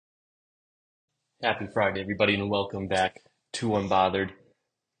Happy Friday, everybody, and welcome back to Unbothered.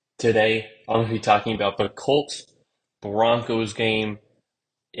 Today, I'm going to be talking about the Colts Broncos game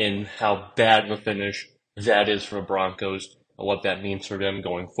and how bad of a finish that is for the Broncos and what that means for them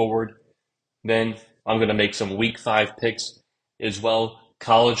going forward. Then, I'm going to make some Week 5 picks as well,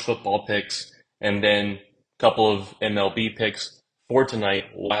 college football picks, and then a couple of MLB picks for tonight.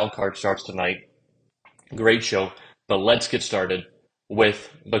 Wild card starts tonight. Great show, but let's get started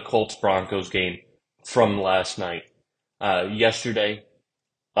with the Colts Broncos game from last night. Yesterday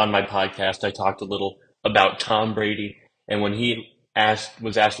on my podcast, I talked a little about Tom Brady, and when he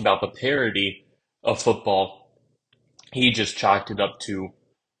was asked about the parody of football, he just chalked it up to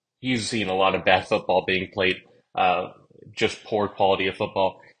he's seen a lot of bad football being played, just poor quality of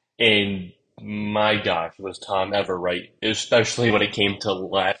football. And my gosh, was Tom ever right, especially when it came to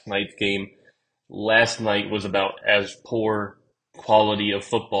last night's game. Last night was about as poor quality of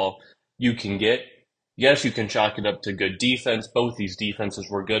football you can get. Yes, you can chalk it up to good defense. Both these defenses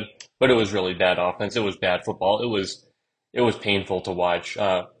were good, but it was really bad offense. It was bad football. It was painful to watch.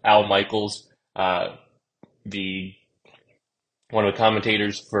 Al Michaels, the one of the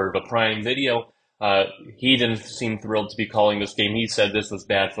commentators for the Prime Video, he didn't seem thrilled to be calling this game. He said this was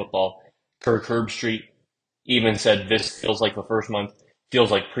bad football. Kirk Herbstreit even said this feels like the first month, feels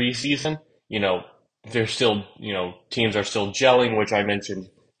like preseason. You know, they're still, teams are still gelling, which I mentioned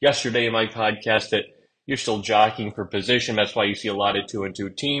yesterday in my podcast that you're still jockeying for position. That's why you see a lot of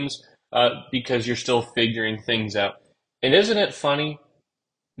 2-2 teams, because you're still figuring things out. And isn't it funny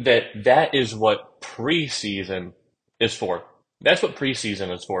that that is what preseason is for? That's what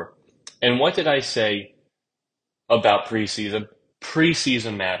preseason is for. And what did I say about preseason?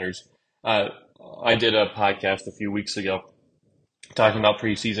 Preseason matters. Uh, I did a podcast a few weeks ago talking about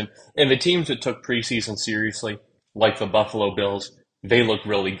preseason, and the teams that took preseason seriously, like the Buffalo Bills, they look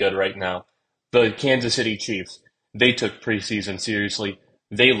really good right now. The Kansas City Chiefs, they took preseason seriously.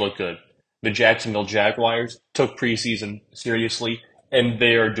 They look good. The Jacksonville Jaguars took preseason seriously, and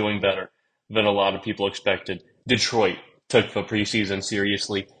they are doing better than a lot of people expected. Detroit took the preseason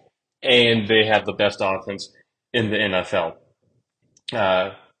seriously, and they have the best offense in the NFL.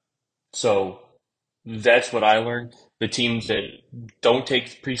 Uh, so that's what I learned. The teams that don't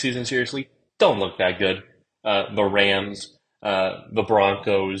take preseason seriously don't look that good. The Rams, the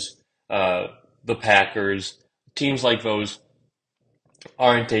Broncos, the Packers, teams like those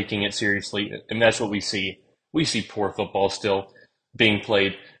aren't taking it seriously, and that's what we see. We see poor football still being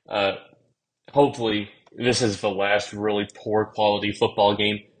played. Uh, Hopefully, this is the last really poor quality football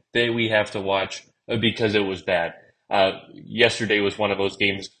game that we have to watch because it was bad. Yesterday was one of those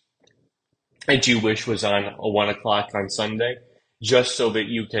games that you wish was on a 1 o'clock on Sunday, just so that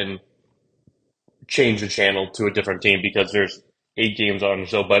you can change the channel to a different team because there's 8 games on.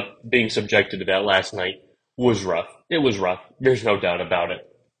 So, but being subjected to that last night was rough. It was rough. There's no doubt about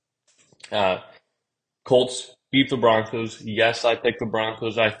it. Uh, Colts beat the Broncos. Yes, I picked the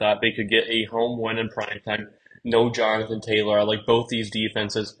Broncos. I thought they could get a home win in primetime. No Jonathan Taylor. I like both these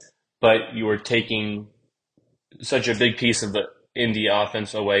defenses, but you were taking such a big piece of the Indy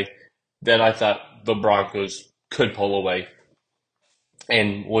offense away that I thought the Broncos could pull away.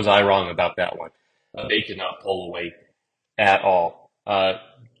 And was I wrong about that one? They could not pull away at all.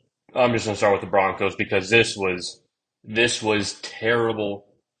 I'm just going to start with the Broncos because this was terrible.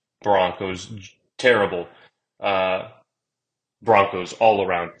 Broncos, terrible. Uh, Broncos all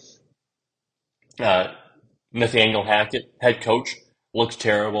around. Uh, Nathaniel Hackett, head coach, looks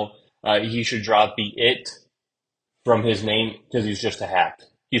terrible. He should drop the it from his name because he's just a hack.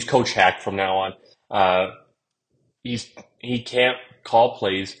 He's Coach Hack from now on. Uh, he can't call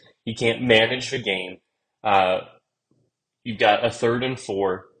plays. He can't manage the game. Uh, you've got a 3rd and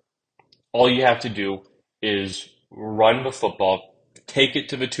 4. All you have to do is run the football, take it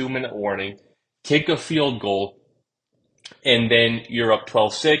to the 2-minute warning, kick a field goal, and then you're up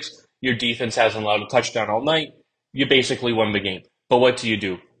 12-6. Your defense hasn't allowed a touchdown all night. You basically won the game. But what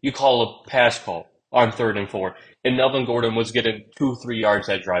do? You call a pass call on 3rd and 4. And Melvin Gordon was getting 2-3 yards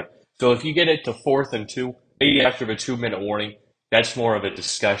that drive. So if you get it to 4th and 2, maybe after the 2-minute warning, that's more of a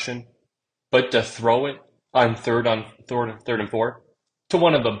discussion. But to throw it on 3rd and 4 to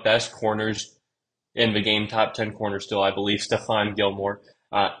one of the best corners in the game, top 10 corner still, I believe, Stephon Gilmore.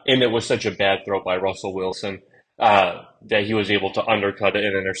 And it was such a bad throw by Russell Wilson that he was able to undercut it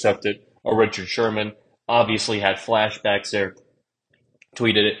and intercept it. Or Richard Sherman obviously had flashbacks there,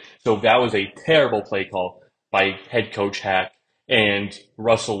 tweeted it. So that was a terrible play call by head coach Hack and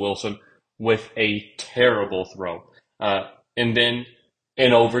Russell Wilson with a terrible throw. And then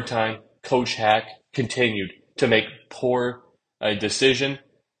in overtime, Coach Hack continued to make poor decision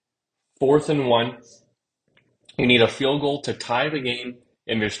 4th and 1. You need a field goal to tie the game,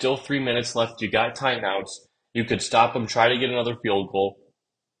 and there's still 3 minutes left. You got timeouts. You could stop them, try to get another field goal.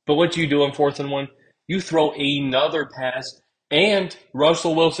 But what do you do on 4th and 1? You throw another pass, and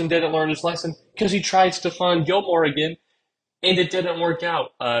Russell Wilson didn't learn his lesson because he tried Stephon Gilmore again, and it didn't work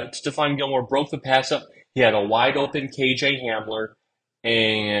out. Stephon Gilmore broke the pass up. He had a wide open KJ Hamler,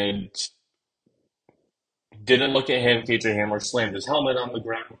 and didn't look at him. KJ Hamler slammed his helmet on the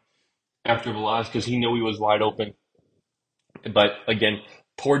ground after the loss because he knew he was wide open. But again,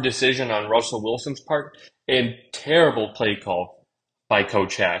 poor decision on Russell Wilson's part and terrible play call by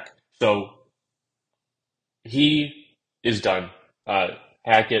Coach Hack. So he is done.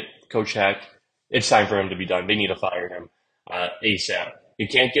 Hackett, Coach Hack, it's time for him to be done. They need to fire him ASAP. You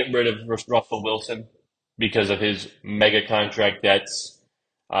can't get rid of Russell Wilson because of his mega contract that's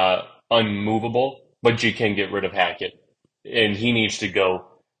unmovable, but you can get rid of Hackett. And he needs to go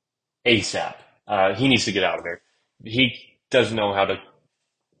ASAP. He needs to get out of there. He doesn't know how to,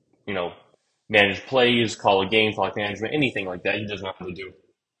 you know, manage plays, call a game, clock management, anything like that. He doesn't know how to do.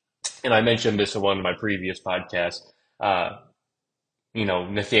 And I mentioned this in one of my previous podcasts.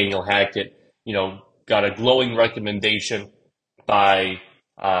 Nathaniel Hackett, got a glowing recommendation by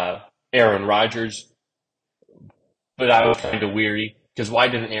Aaron Rodgers, but I was kind of weary because why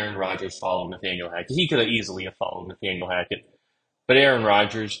didn't Aaron Rodgers follow Nathaniel Hackett? He could have easily have followed Nathaniel Hackett, but Aaron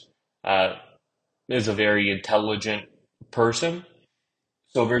Rodgers is a very intelligent person,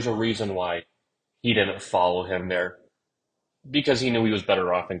 so there's a reason why he didn't follow him there because he knew he was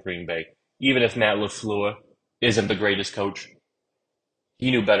better off in Green Bay. Even if Matt LaFleur isn't the greatest coach,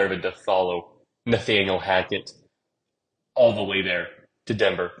 he knew better than to follow Nathaniel Hackett all the way there to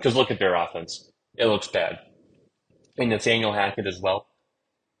Denver. Because look at their offense. It looks bad. And Nathaniel Hackett as well.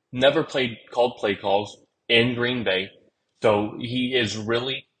 Never called play calls in Green Bay. So he is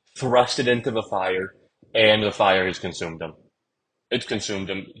really thrusted into the fire, and the fire has consumed him. It's consumed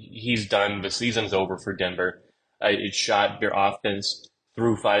him. He's done. The season's over for Denver. It shot their offense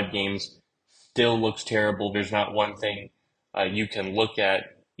through 5 games. Still looks terrible. There's not one thing you can look at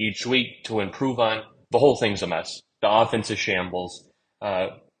each week to improve on. The whole thing's a mess. The offense is shambles.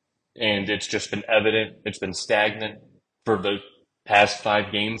 And it's just been evident. It's been stagnant for the past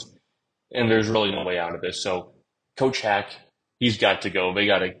 5 games. And there's really no way out of this. So Coach Hack, he's got to go. They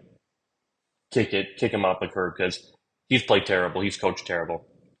got to kick him off the curb because he's played terrible. He's coached terrible.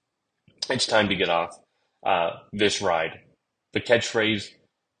 It's time to get off this ride. The catchphrase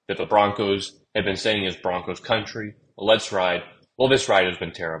that the Broncos have been saying is Broncos country. Let's ride. Well, this ride has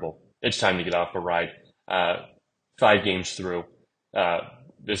been terrible. It's time to get off the ride. 5 games through.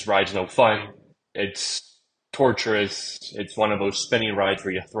 This ride's no fun. It's torturous. It's one of those spinny rides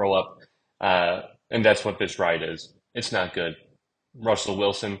where you throw up. And that's what this ride is. It's not good. Russell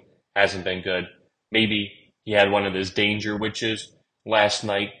Wilson hasn't been good. Maybe he had one of his danger witches last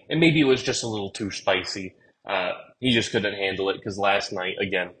night, and maybe it was just a little too spicy. He just couldn't handle it because last night,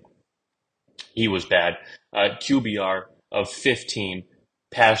 again, he was bad. QBR of 15,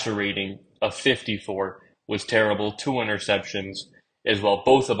 passer rating of 54 was terrible. 2 interceptions as well.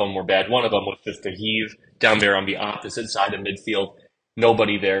 Both of them were bad. One of them was just a heave down there on the opposite side of midfield.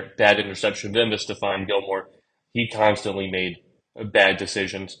 Nobody there. Bad interception. Then the Stephon Gilmore. He constantly made bad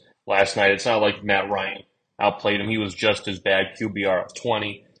decisions last night. It's not like Matt Ryan outplayed him. He was just as bad. QBR of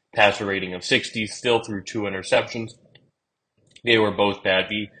 20, passer rating of 60, still threw 2 interceptions. They were both bad.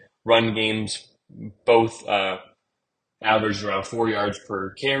 The run games both averaged around 4 yards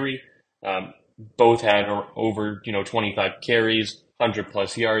per carry. Both had over 25 carries, 100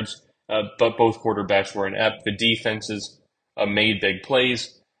 plus yards. But both quarterbacks were inept. The defenses made big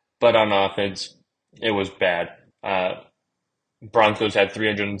plays, but on offense, it was bad. Broncos had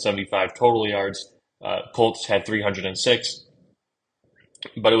 375 total yards. Colts had 306,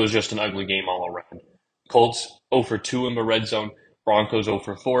 but it was just an ugly game all around. Colts 0 for 2 in the red zone. Broncos 0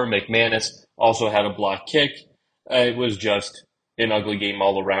 for 4. McManus also had a block kick. It was just an ugly game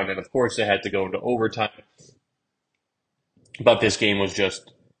all around, and of course it had to go into overtime. But this game was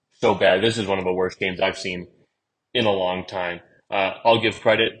just so bad. This is one of the worst games I've seen in a long time. I'll give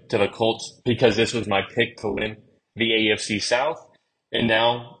credit to the Colts because this was my pick to win the AFC South. And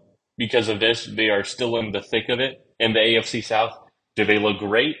now, because of this, they are still in the thick of it in the AFC South. Do they look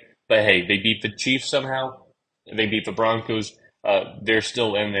great? But hey, they beat the Chiefs somehow. They beat the Broncos. They're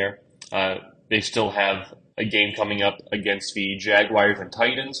still in there. They still have a game coming up against the Jaguars and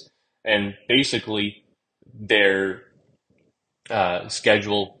Titans. And basically, their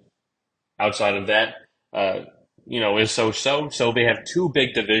schedule outside of that is so-so. So they have 2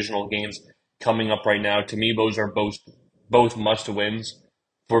 big divisional games coming up right now. To me, those are both must-wins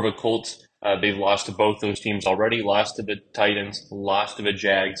For the Colts, they've lost to both those teams already, lost to the Titans, lost to the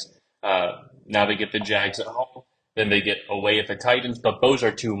Jags. Now they get the Jags at home, then they get away at the Titans, but those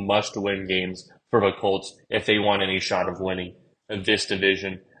are two must-win games for the Colts if they want any shot of winning this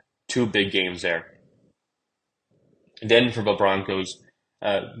division. Two big games there. Then for the Broncos,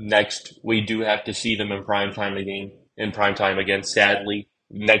 next we do have to see them in prime time again. Sadly,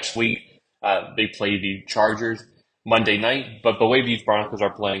 next week they play the Chargers Monday night. But the way these Broncos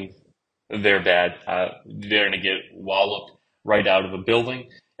are playing, they're bad. They're going to get walloped right out of the building.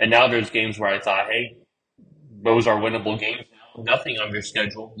 And now there's games where I thought, hey, those are winnable games. Nothing on their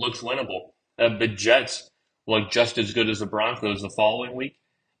schedule looks winnable. The Jets look just as good as the Broncos the following week.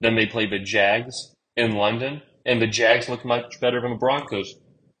 Then they play the Jags in London, and the Jags look much better than the Broncos.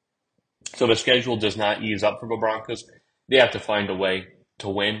 So the schedule does not ease up for the Broncos. They have to find a way to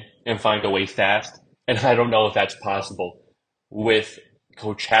win and find a way fast. And I don't know if that's possible with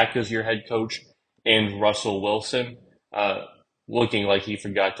Coach Hack as your head coach and Russell Wilson looking like he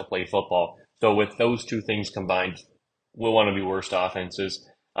forgot to play football. So with those two things combined, we're one of the worst offenses.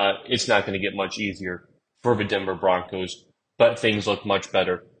 It's not going to get much easier for the Denver Broncos, but things look much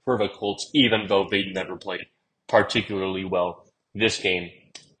better for the Colts, even though they never played particularly well this game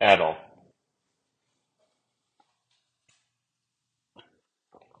at all.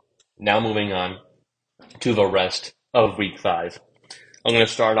 Now moving on to the rest of Week 5. I'm going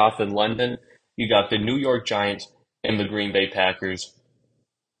to start off in London. You got the New York Giants and the Green Bay Packers.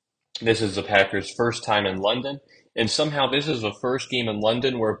 This is the Packers' first time in London, and somehow this is the first game in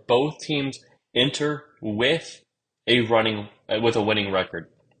London where both teams enter with a winning record.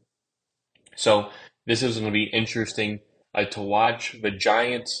 So this is going to be interesting to watch. The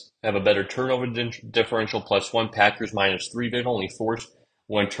Giants have a better turnover differential, +1. Packers -3. They've only forced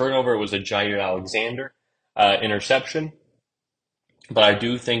one turnover. It was a Jair Alexander interception. But I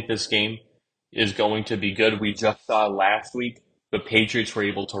do think this game is going to be good. We just saw last week the Patriots were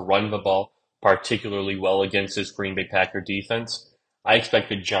able to run the ball particularly well against this Green Bay Packer defense. I expect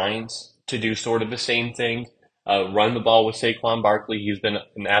the Giants to do sort of the same thing. Run the ball with Saquon Barkley. He's been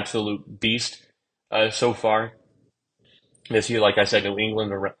an absolute beast so far this year. Like I said,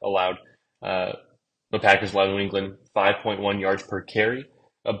 the Packers allowed New England 5.1 yards per carry.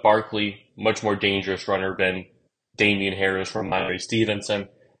 Barkley, much more dangerous runner than Damian Harris from Ramondre Stevenson.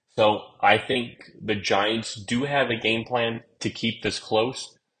 So I think the Giants do have a game plan to keep this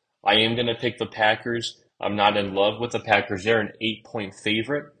close. I am going to pick the Packers. I'm not in love with the Packers. They're an 8-point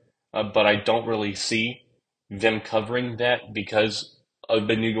favorite, but I don't really see them covering that because of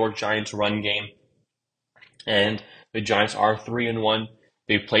the New York Giants run game. And the Giants are 3-1.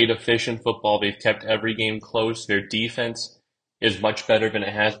 They've played efficient football. They've kept every game close. Their defense is much better than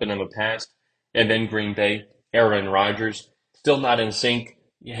it has been in the past. And then Green Bay, Aaron Rodgers, still not in sync.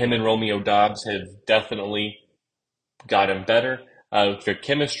 Him and Romeo Doubs have definitely gotten better. Their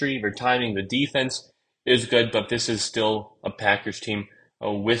chemistry, their timing, the defense is good, but this is still a Packers team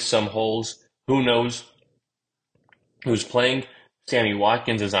with some holes. Who knows who's playing? Sammy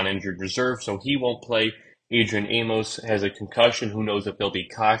Watkins is on injured reserve, so he won't play. Adrian Amos has a concussion. Who knows if they'll be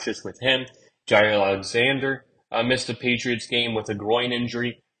cautious with him? Jair Alexander missed the Patriots game with a groin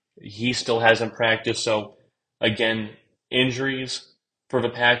injury. He still hasn't practiced. So, again, injuries for the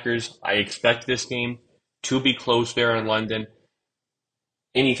Packers. I expect this game to be close there in London.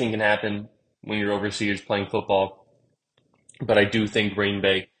 Anything can happen when you're overseas playing football. But I do think Green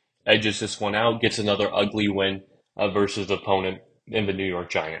Bay edges this one out, gets another ugly win versus the opponent in the New York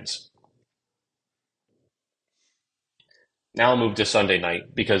Giants. Now I'll move to Sunday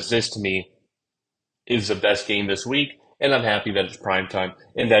night because this, to me, is the best game this week, and I'm happy that it's primetime,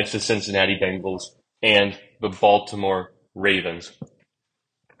 and that's the Cincinnati Bengals and the Baltimore Ravens.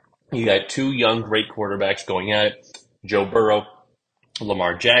 You got two young, great quarterbacks going at it, Joe Burrow,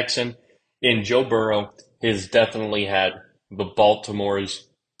 Lamar Jackson. And Joe Burrow has definitely had the Baltimore's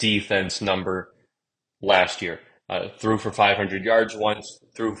defense number last year. Threw for 500 yards once,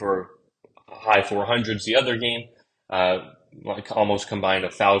 threw for high 400s the other game, almost combined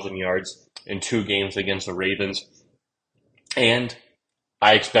 1,000 yards in 2 games against the Ravens. And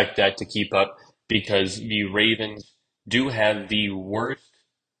I expect that to keep up because the Ravens do have the worst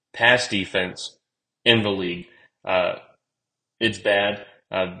pass defense in the league. It's bad.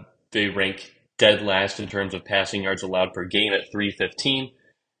 They rank dead last in terms of passing yards allowed per game at 315.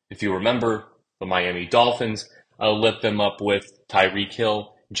 If you remember, the Miami Dolphins lit them up with Tyreek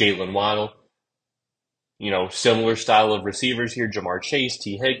Hill, Jalen Waddle. Similar style of receivers here, Jamar Chase,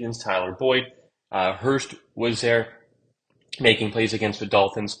 T. Higgins, Tyler Boyd. Hurst was there making plays against the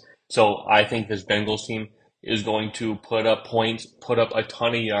Dolphins. So I think this Bengals team is going to put up points, put up a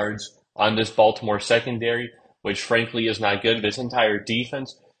ton of yards on this Baltimore secondary, which frankly is not good. This entire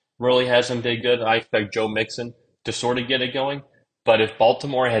defense really hasn't been good. I expect Joe Mixon to sort of get it going. But if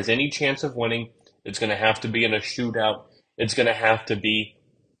Baltimore has any chance of winning, it's going to have to be in a shootout. It's going to have to be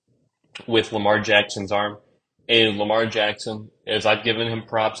with Lamar Jackson's arm. And Lamar Jackson, as I've given him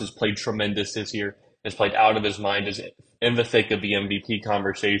props, has played tremendous this year, has played out of his mind, is in the thick of the MVP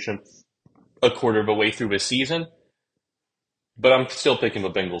conversation a quarter of a way through his season. But I'm still picking the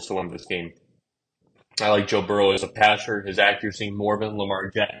Bengals to win this game. I like Joe Burrow as a passer, his accuracy more than Lamar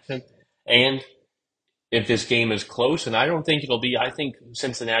Jackson. And if this game is close, and I don't think it'll be, I think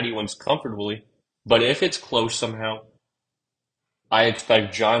Cincinnati wins comfortably. But if it's close somehow, I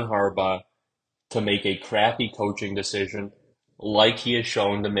expect John Harbaugh to make a crappy coaching decision like he has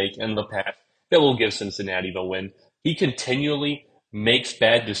shown to make in the past that will give Cincinnati the win. He continually makes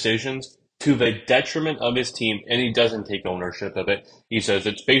bad decisions to the detriment of his team, and he doesn't take ownership of it. He says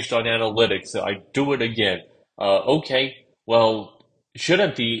it's based on analytics, so I do it again. Okay, well,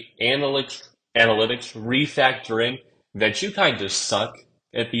 shouldn't the analytics refactor in that you kind of suck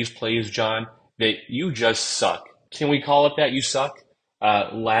at these plays, John? That you just suck. Can we call it that? You suck?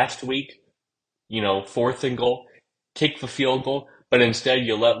 Last week, fourth and goal, kick the field goal, but instead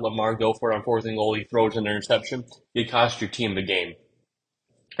you let Lamar go for it on fourth and goal. He throws an interception. You cost your team the game.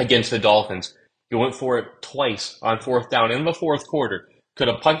 Against the Dolphins, you went for it twice on fourth down in the fourth quarter. Could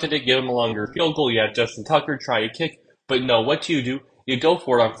have punted it, give him a longer field goal. You had Justin Tucker try a kick, but no, what do? You go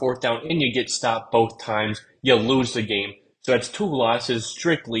for it on fourth down and you get stopped both times. You lose the game. So that's two losses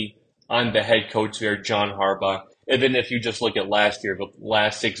strictly on the head coach there, John Harbaugh. And then if you just look at last year, the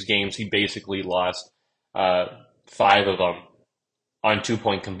last 6 games, he basically lost 5 of them on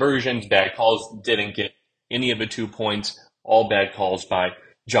 2-point conversions. Bad calls, didn't get any of the 2 points. All bad calls by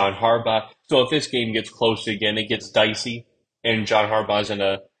John Harbaugh. So if this game gets close again, it gets dicey, and John Harbaugh's in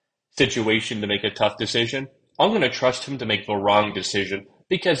a situation to make a tough decision, I'm going to trust him to make the wrong decision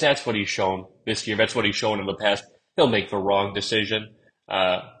because that's what he's shown this year. That's what he's shown in the past. He'll make the wrong decision.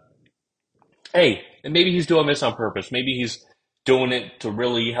 Hey, and maybe he's doing this on purpose. Maybe he's doing it to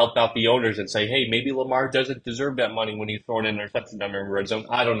really help out the owners and say, hey, maybe Lamar doesn't deserve that money when he's throwing an interception down in the red zone.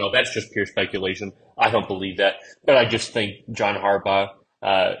 I don't know. That's just pure speculation. I don't believe that. But I just think John Harbaugh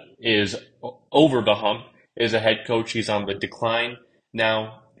is over the hump as a head coach. He's on the decline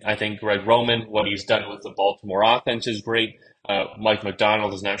now. I think Greg Roman, what he's done with the Baltimore offense is great. Mike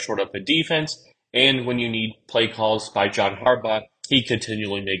McDonald has not shored up the defense. And when you need play calls by John Harbaugh, he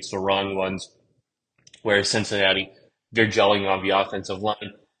continually makes the wrong ones. Whereas Cincinnati, they're gelling on the offensive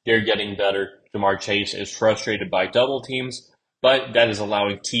line. They're getting better. Jamar Chase is frustrated by double teams, but that is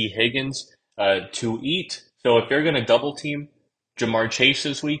allowing T. Higgins to eat. So if they're going to double team Jamar Chase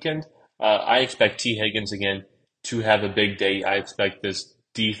this weekend, I expect T. Higgins again to have a big day. I expect this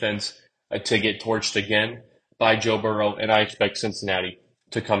defense to get torched again by Joe Burrow, and I expect Cincinnati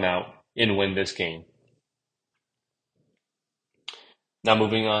to come out and win this game. Now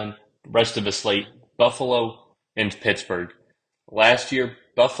moving on, rest of the slate, Buffalo and Pittsburgh. Last year,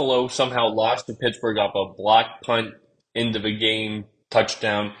 Buffalo somehow lost to Pittsburgh off a block punt into the game,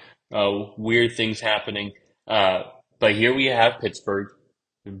 touchdown, weird things happening. But here we have Pittsburgh,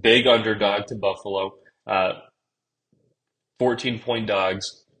 big underdog to Buffalo, 14-point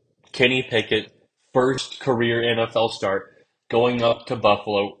dogs. Kenny Pickett, first career NFL start, going up to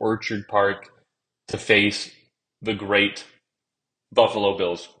Buffalo, Orchard Park, to face the great Buffalo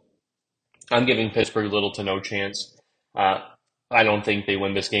Bills. I'm giving Pittsburgh little to no chance. I don't think they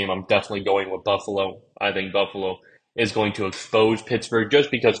win this game. I'm definitely going with Buffalo. I think Buffalo is going to expose Pittsburgh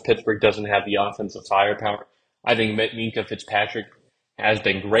just because Pittsburgh doesn't have the offensive firepower. I think Minkah Fitzpatrick has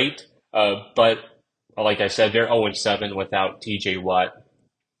been great, but like I said, they're 0-7 without TJ Watt.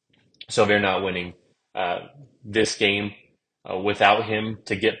 So they're not winning this game without him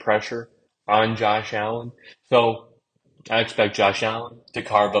to get pressure on Josh Allen. So I expect Josh Allen to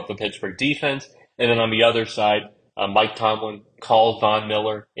carve up the Pittsburgh defense. And then on the other side, Mike Tomlin calls Von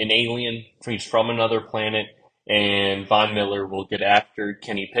Miller an alien. He's from another planet. And Von Miller will get after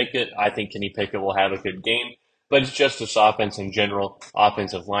Kenny Pickett. I think Kenny Pickett will have a good game. But it's just this offense in general.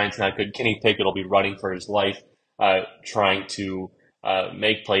 Offensive line's not good. Kenny Pickett will be running for his life, trying to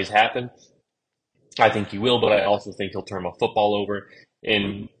make plays happen. I think he will, but I also think he'll turn the football over,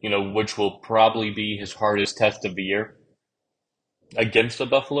 in which will probably be his hardest test of the year against the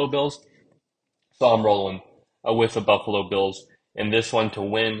Buffalo Bills. So I'm rolling with the Buffalo Bills. And this one to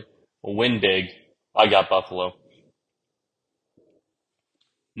win big, I got Buffalo.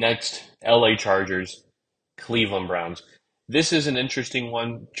 Next, LA Chargers, Cleveland Browns. This is an interesting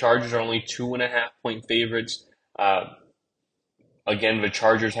one. Chargers are only 2.5 point favorites. Uh, Again, the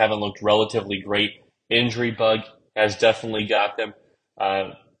Chargers haven't looked relatively great. Injury bug has definitely got them.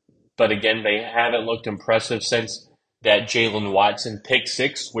 Uh, but again, they haven't looked impressive since that Jalen Watson pick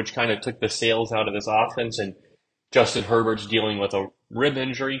six, which kind of took the sails out of this offense. And Justin Herbert's dealing with a rib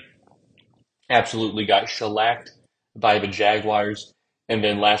injury. Absolutely got shellacked by the Jaguars. And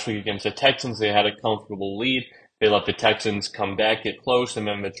then last week against the Texans, they had a comfortable lead. They let the Texans come back, get close, and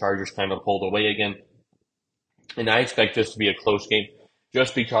then the Chargers kind of pulled away again. And I expect this to be a close game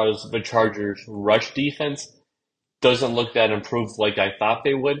just because the Chargers' rush defense doesn't look that improved like I thought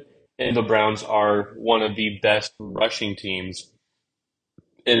they would. And the Browns are one of the best rushing teams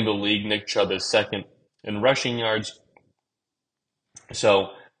in the league. Nick Chubb is second in rushing yards. So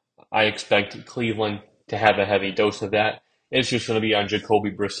I expect Cleveland to have a heavy dose of that. It's just going to be on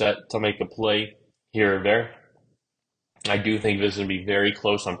Jacoby Brissett to make a play here or there. I do think this is going to be very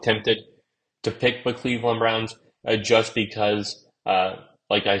close. I'm tempted to pick the Cleveland Browns just because,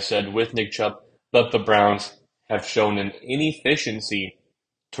 like I said, with Nick Chubb, but the Browns have shown an inefficiency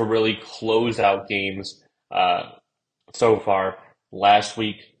to really close out games so far. Last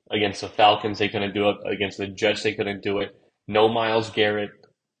week against the Falcons, they couldn't do it. Against the Jets, they couldn't do it. No Myles Garrett.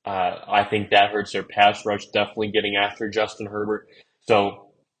 I think that hurts their pass rush, definitely getting after Justin Herbert.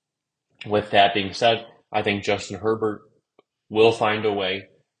 So, with that being said, I think Justin Herbert will find a way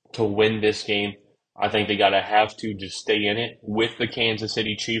to win this game. I think they gotta have to just stay in it with the Kansas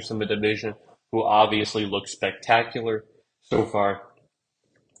City Chiefs in the division, who obviously look spectacular so far.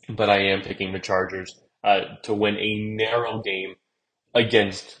 But I am picking the Chargers to win a narrow game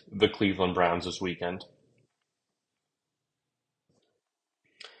against the Cleveland Browns this weekend.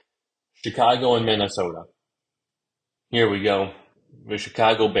 Chicago and Minnesota. Here we go. The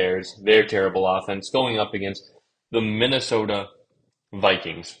Chicago Bears, their terrible offense, going up against the Minnesota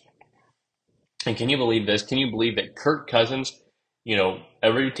Vikings. And can you believe this? Can you believe that Kirk Cousins,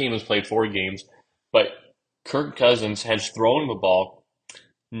 every team has played 4 games, but Kirk Cousins has thrown the ball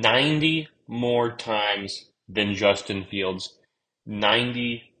 90 more times than Justin Fields.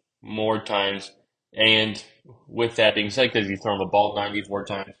 90 more times. And with that being said, because he's thrown the ball 94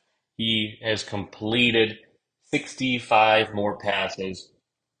 times, he has completed 65 more passes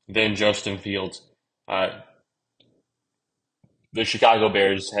than Justin Fields. Uh, the Chicago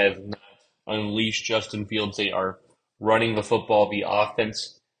Bears have not unleashed Justin Fields. They are running the football. The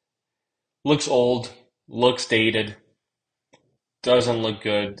offense looks old, looks dated, doesn't look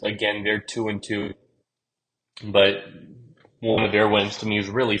good. Again, they're 2-2, but one of their wins to me is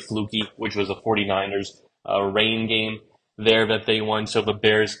really fluky, which was a 49ers rain game there that they won. So the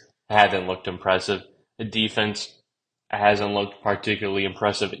Bears haven't looked impressive. The defense hasn't looked particularly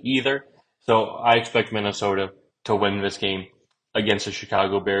impressive either. So I expect Minnesota to win this game against the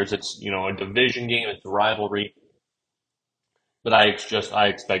Chicago Bears. It's, a division game, it's a rivalry. But I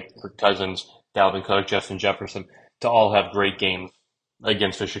expect Kirk Cousins, Dalvin Cook, Justin Jefferson to all have great games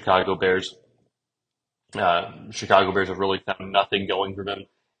against the Chicago Bears. Chicago Bears have really found nothing going for them.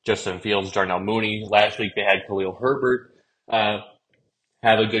 Justin Fields, Darnell Mooney. Last week they had Khalil Herbert have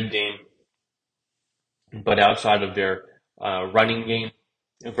a good game. But outside of their running game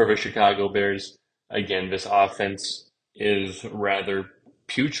for the Chicago Bears, again, this offense is rather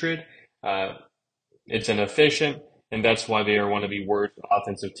putrid. It's inefficient, and that's why they are one of the worst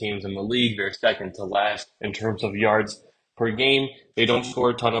offensive teams in the league. They're second to last in terms of yards per game. They don't score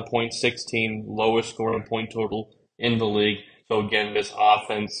a ton of points, 16, lowest scoring point total in the league. So again, this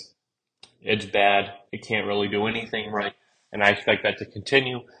offense, it's bad. It can't really do anything right. And I expect that to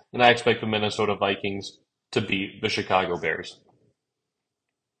continue. And I expect the Minnesota Vikings to beat the Chicago Bears.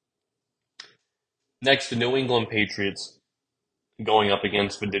 Next, the New England Patriots going up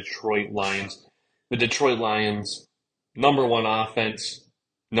against the Detroit Lions. The Detroit Lions, number 1 offense,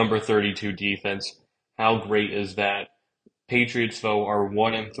 number 32 defense. How great is that? Patriots, though, are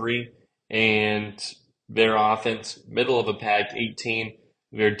 1-3, and their offense, middle of the pack, 18.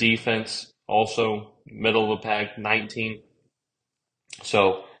 Their defense, also middle of the pack, 19.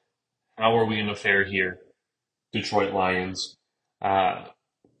 So, how are we going to fare here, Detroit Lions?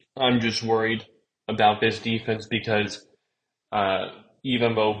 I'm just worried about this defense because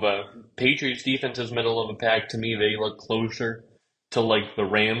even though the Patriots defense is middle of the pack, to me, they look closer to like the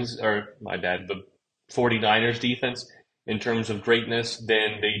Rams, or my bad, the 49ers defense in terms of greatness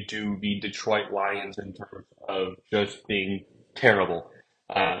than they do the Detroit Lions in terms of just being terrible.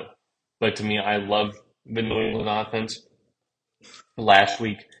 But to me, I love the New England offense. Last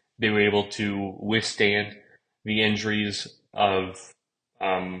week, they were able to withstand the injuries of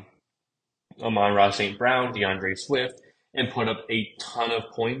Amon-Ra St. Brown, DeAndre Swift, and put up a ton of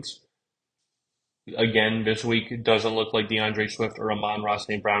points. Again, this week it doesn't look like DeAndre Swift or Amon-Ra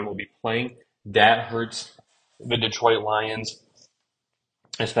St. Brown will be playing. That hurts the Detroit Lions,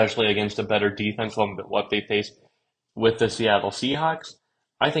 especially against a better defense than what they face with the Seattle Seahawks.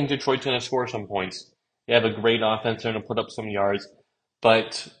 I think Detroit's going to score some points. They have a great offense. They're going to put up some yards.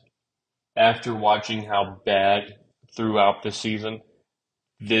 But after watching how bad throughout the season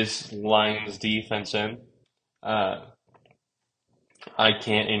this Lions defense uh, I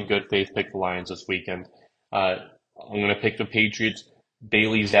can't in good faith pick the Lions this weekend. Uh, I'm going to pick the Patriots.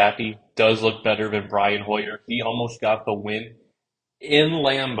 Bailey Zappi does look better than Brian Hoyer. He almost got the win in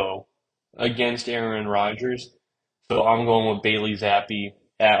Lambeau against Aaron Rodgers. So I'm going with Bailey Zappi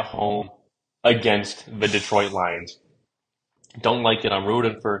at home against the Detroit Lions. Don't like it. I'm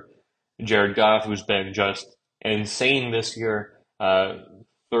rooting for Jared Goff, who's been just insane this year.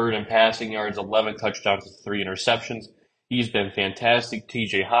 Third in passing yards, 11 touchdowns, 3 interceptions. He's been fantastic.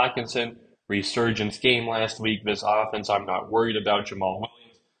 TJ Hawkinson, resurgence game last week. This offense, I'm not worried about Jamal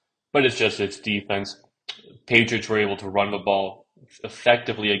Williams, but it's just its defense. Patriots were able to run the ball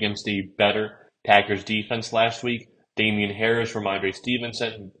effectively against the better Packers defense last week. Damian Harris, Ramondre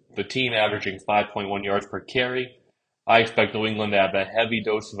Stevenson, the team averaging 5.1 yards per carry. I expect New England to have a heavy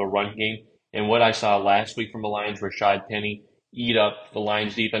dose of a run game. And what I saw last week from the Lions, Rashad Penny eat up the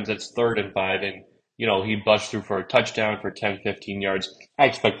Lions defense. It's 3rd and 5, and he busts through for a touchdown for 10, 15 yards. I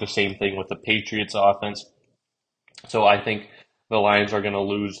expect the same thing with the Patriots offense. So I think the Lions are going to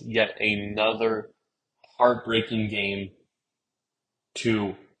lose yet another heartbreaking game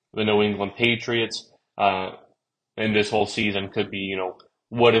to the New England Patriots. And this whole season could be,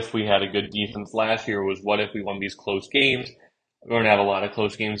 what if we had a good defense last year? Was what if we won these close games? We're going to have a lot of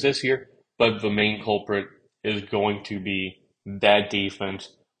close games this year, but the main culprit is going to be that defense,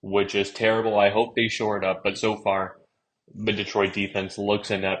 which is terrible. I hope they shore it up, but so far, the Detroit defense looks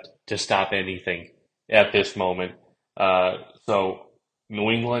inept to stop anything at this moment. So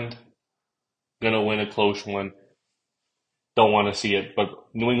New England going to win a close one. Don't want to see it, but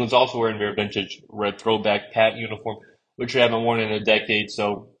New England's also wearing their vintage red throwback Pat uniform, which they haven't worn in a decade,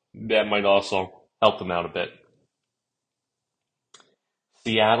 so that might also help them out a bit.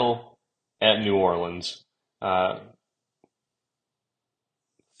 Seattle at New Orleans.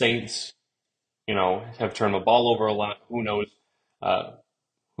 Saints, have turned the ball over a lot. Who knows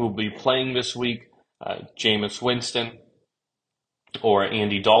who'll be playing this week? Jameis Winston or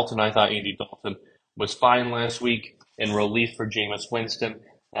Andy Dalton. I thought Andy Dalton was fine last week in relief for Jameis Winston.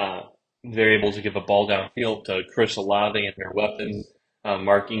 They're able to give the ball downfield to Chris Olave and their weapons,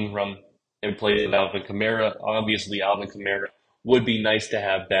 Mark Ingram, and play with Alvin Kamara. Obviously, Alvin Kamara would be nice to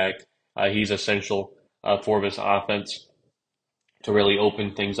have back. He's essential for this offense to really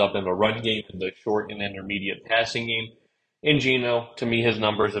open things up in the run game and the short and intermediate passing game. And Geno, to me, his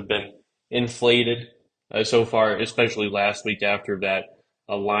numbers have been inflated so far, especially last week after that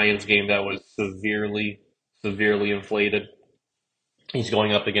Lions game that was severely inflated. He's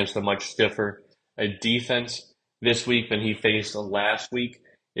going up against a much stiffer defense this week than he faced last week.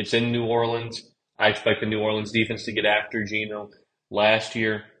 It's in New Orleans. I expect the New Orleans defense to get after Geno. Last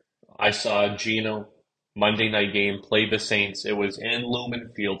year, I saw Geno Monday night game play the Saints. It was in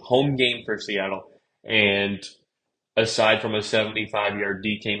Lumen Field, home game for Seattle. And aside from a 75-yard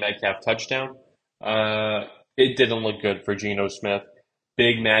DK Metcalf touchdown, it didn't look good for Geno Smith.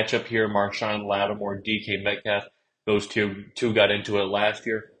 Big matchup here, Marshawn Lattimore, DK Metcalf. Those two got into it last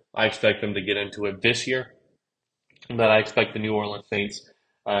year. I expect them to get into it this year. But I expect the New Orleans Saints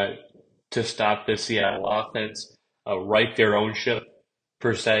to stop the Seattle offense, right their own ship,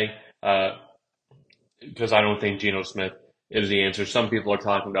 per se, because I don't think Geno Smith is the answer. Some people are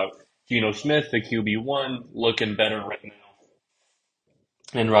talking about Geno Smith, the QB1, looking better right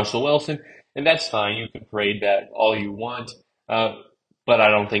now, and Russell Wilson, and that's fine. You can parade that all you want, but I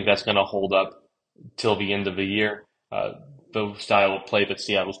don't think that's going to hold up till the end of the year. The style of play that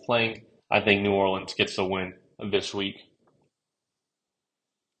Seattle's playing, I think New Orleans gets the win this week.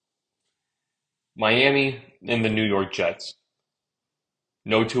 Miami and the New York Jets.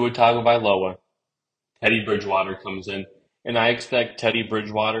 No Tua Tagovailoa. Teddy Bridgewater comes in, and I expect Teddy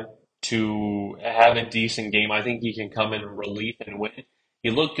Bridgewater to have a decent game. I think he can come in relief and win.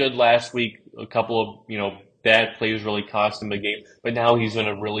 He looked good last week. A couple of, bad plays really cost him the game, but now he's going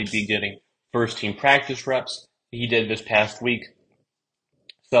to really be getting first team practice reps. He did this past week.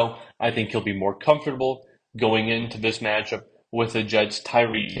 So I think he'll be more comfortable going into this matchup with the Jets.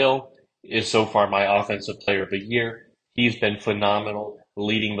 Tyreek Hill is so far my offensive player of the year. He's been phenomenal,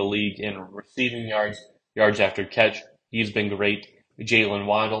 leading the league in receiving yards after catch. He's been great. Jalen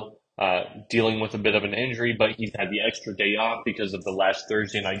Waddle, dealing with a bit of an injury, but he's had the extra day off because of the last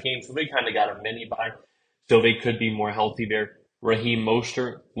Thursday night game, so they kind of got a mini bye, so they could be more healthy there. Raheem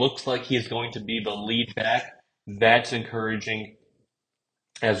Mostert looks like he's going to be the lead back. That's encouraging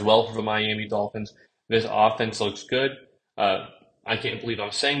as well for the Miami Dolphins. This offense looks good. Uh, I can't believe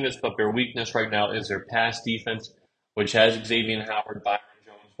I'm saying this, but their weakness right now is their pass defense, which has Xavier Howard, Byron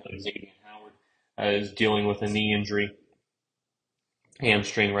Jones, but Xavier Howard is dealing with a knee injury,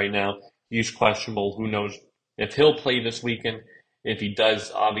 hamstring right now. He's questionable. Who knows if he'll play this weekend? If he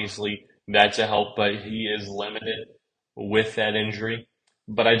does, obviously that's a help, but he is limited with that injury.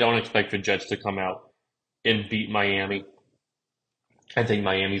 But I don't expect the Jets to come out and beat Miami. I think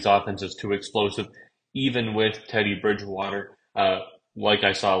Miami's offense is too explosive, even with Teddy Bridgewater. Like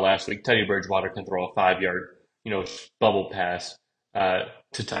I saw last week, Teddy Bridgewater can throw a 5 yard, bubble pass to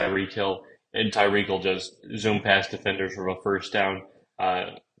Tyreek Hill, and Tyreek will just zoom past defenders for a first down.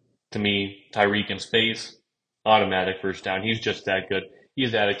 Uh, to me, Tyreek in space, automatic first down. He's just that good.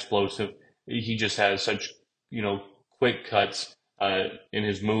 He's that explosive. He just has such, quick cuts in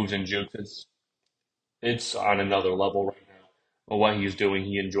his moves and jukes. It's on another level right now. What he's doing,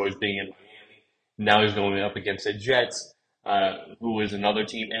 he enjoys being in Miami. Now he's going up against the Jets, who is another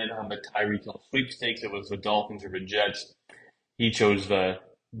team, and on the Tyreek Hill sweepstakes, it was the Dolphins or the Jets. He chose the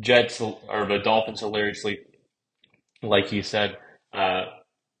Jets or the Dolphins hilariously, like he said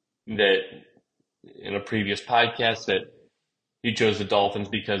that in a previous podcast that he chose the Dolphins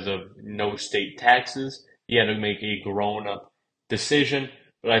because of no state taxes. He had to make a grown-up decision,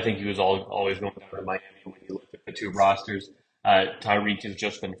 but I think he was always going down to Miami when you look at the two rosters. Tyreek has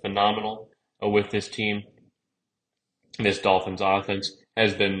just been phenomenal with this team. This Dolphins offense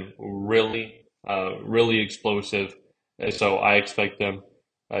has been really explosive. So I expect them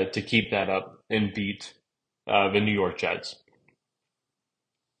to keep that up and beat the New York Jets.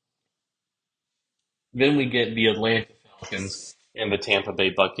 Then we get the Atlanta Falcons and the Tampa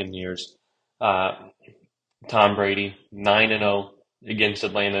Bay Buccaneers. Uh, Tom Brady, 9-0 against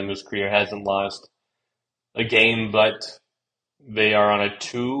Atlanta in his career, hasn't lost a game, but they are on a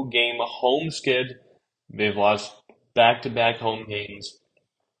two-game home skid. They've lost back-to-back home games,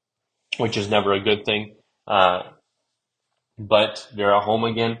 which is never a good thing. But they're at home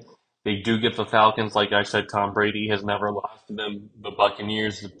again. They do get the Falcons. Like I said, Tom Brady has never lost to them. The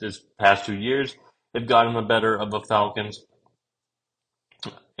Buccaneers this past 2 years have gotten the better of the Falcons,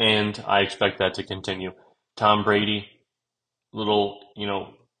 and I expect that to continue. Tom Brady, little,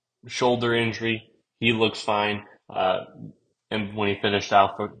 shoulder injury. He looks fine. And when he finished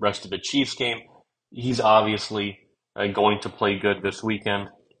out the rest of the Chiefs game, he's obviously going to play good this weekend.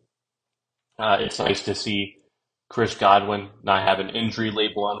 It's nice to see Chris Godwin not have an injury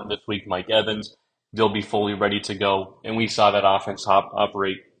label on him this week. Mike Evans, they'll be fully ready to go. And we saw that offense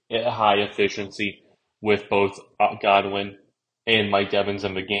operate at high efficiency with both Godwin and Mike Evans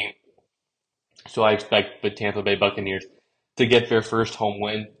in the game. So I expect the Tampa Bay Buccaneers to get their first home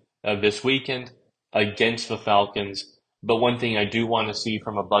win this weekend against the Falcons. But one thing I do want to see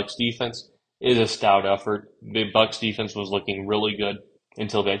from a Bucs defense is a stout effort. The Bucs defense was looking really good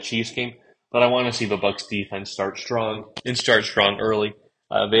until that Chiefs game, but I want to see the Bucs defense start strong and start strong early.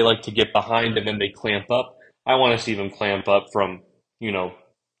 They like to get behind and then they clamp up. I want to see them clamp up from,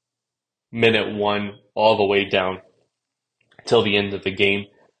 minute one all the way down till the end of the game.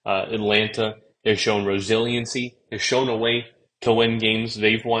 Atlanta has shown resiliency, has shown a way to win games.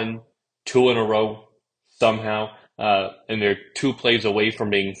 They've won two in a row somehow, and they're two plays away from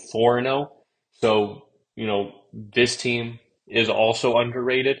being 4-0. So, this team is also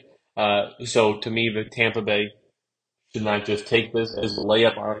underrated. So to me, the Tampa Bay should not just take this as a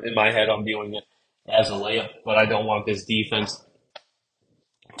layup. In my head, I'm viewing it as a layup, but I don't want this defense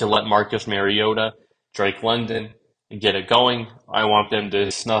to let Marcus Mariota, Drake London get it going. I want them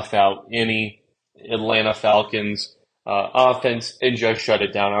to snuff out any Atlanta Falcons offense and just shut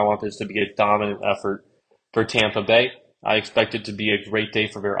it down. I want this to be a dominant effort for Tampa Bay. I expect it to be a great day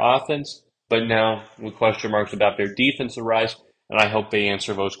for their offense, but now with question marks about their defense arise, and I hope they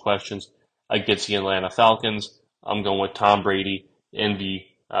answer those questions against the Atlanta Falcons. I'm going with Tom Brady and the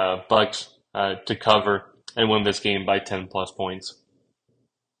Bucs to cover and win this game by 10 plus points.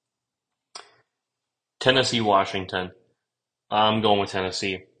 Tennessee, Washington. I'm going with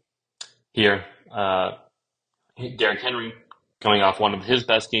Tennessee here. Derrick Henry coming off one of his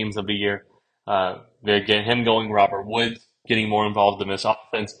best games of the year. They're getting him going. Robert Woods getting more involved in this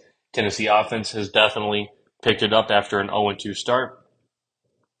offense. Tennessee offense has definitely picked it up after an 0-2 start.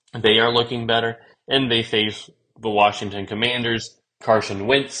 They are looking better, and they face the Washington Commanders. Carson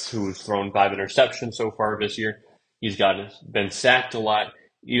Wentz, who's thrown 5 interceptions so far this year. He's been sacked a lot.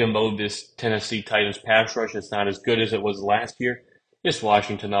 even though this Tennessee Titans pass rush is not as good as it was last year, this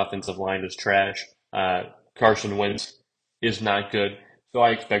Washington offensive line is trash. Carson Wentz is not good. So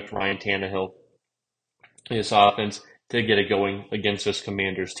I expect Ryan Tannehill, his offense, to get it going against this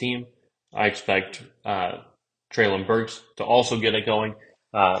Commanders team. I expect Traylon Burks to also get it going.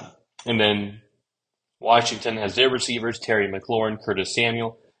 And then Washington has their receivers, Terry McLaurin, Curtis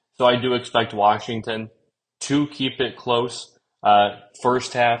Samuel. So I do expect Washington to keep it close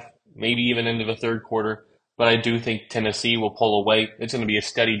first half, maybe even into the third quarter. But I do think Tennessee will pull away. It's going to be a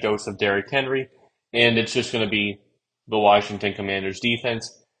steady dose of Derrick Henry, and it's just going to be the Washington Commanders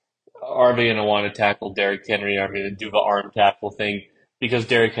defense. Are they going to want to tackle Derrick Henry? Are they going to do the arm tackle thing? Because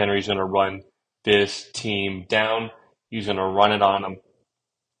Derrick Henry's going to run this team down. He's going to run it on them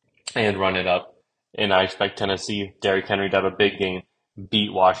and run it up. And I expect Tennessee, Derrick Henry to have a big game,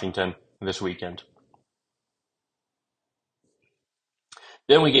 beat Washington this weekend.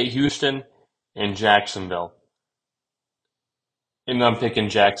 Then we get Houston and Jacksonville. And I'm picking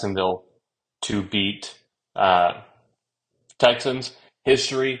Jacksonville to beat Texans.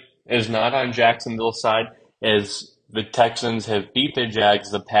 History is not on Jacksonville's side, as the Texans have beat the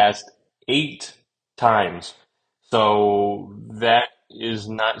Jags the past 8 times. So that is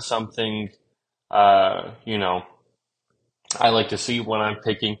not something, you know, I like to see when I'm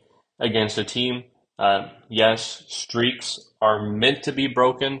picking against a team. Yes, streaks are meant to be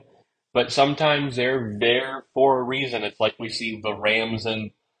broken, but sometimes they're there for a reason. It's like we see the Rams and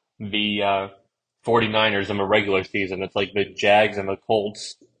the 49ers in the regular season. It's like the Jags and the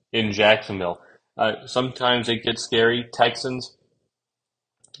Colts in Jacksonville. Sometimes it gets scary. Texans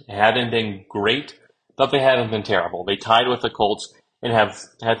haven't been great, but they haven't been terrible. They tied with the Colts and have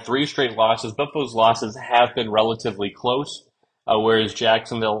had 3 straight losses, but those losses have been relatively close, whereas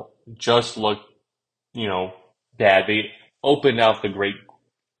Jacksonville just looked, bad. They opened out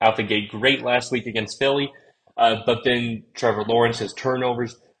the gate great last week against Philly, but then Trevor Lawrence's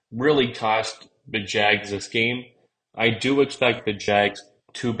turnovers really cost the Jags this game. I do expect the Jags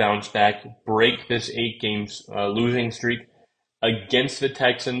to bounce back, break this 8 games losing streak against the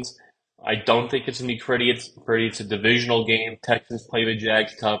Texans. I don't think it's going to be pretty. It's a divisional game. Texans play the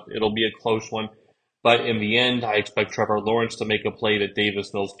Jags tough. It'll be a close one. But in the end, I expect Trevor Lawrence to make a play that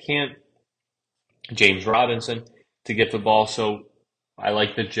Davis Mills can't. James Robinson to get the ball. So I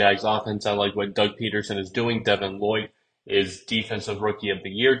like the Jags offense. I like what Doug Peterson is doing. Devin Lloyd is Defensive Rookie of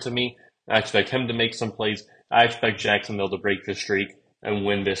the Year to me. I expect him to make some plays. I expect Jacksonville to break the streak and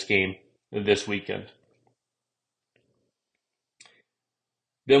win this game this weekend.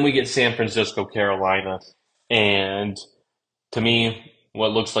 Then we get San Francisco, Carolina. And to me,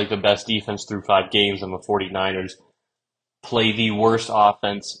 what looks like the best defense through 5 games, and the 49ers play the worst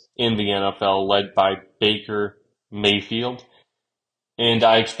offense in the NFL, led by Baker Mayfield. And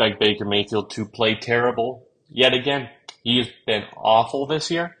I expect Baker Mayfield to play terrible yet again. He's been awful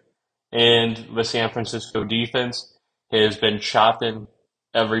this year, and the San Francisco defense has been chopping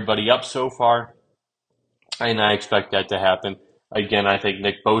everybody up so far, and I expect that to happen. Again, I think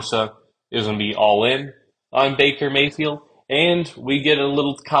Nick Bosa is going to be all in on Baker Mayfield, and we get a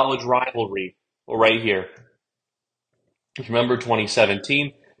little college rivalry right here. Remember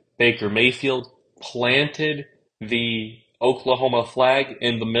 2017, Baker Mayfield planted the Oklahoma flag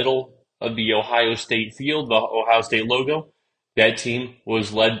in the middle of the Ohio State field, the Ohio State logo. That team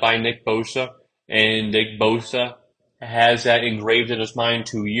was led by Nick Bosa, and Nick Bosa has that engraved in his mind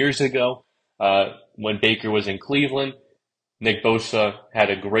 2 years ago when Baker was in Cleveland. Nick Bosa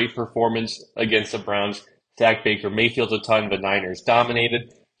had a great performance against the Browns, sacked Baker Mayfield a ton. The Niners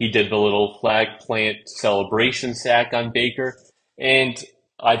dominated. He did the little flag plant celebration sack on Baker. And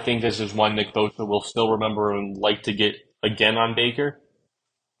I think this is one Nick Bosa will still remember and like to get again on Baker.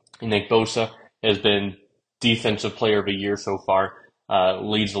 Nick Bosa has been Defensive Player of the Year so far,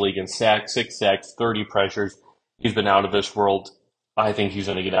 leads the league in sacks, 6 sacks, 30 pressures. He's been out of this world. I think he's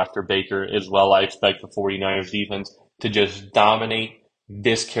going to get after Baker as well. I expect the 49ers defense to just dominate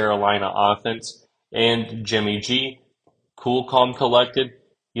this Carolina offense. And Jimmy G, cool, calm, collected.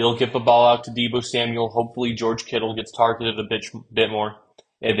 He'll get the ball out to Deebo Samuel. Hopefully George Kittle gets targeted a bit more.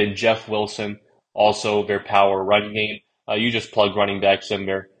 And then Jeff Wilson, also their power run game. You just plug running backs in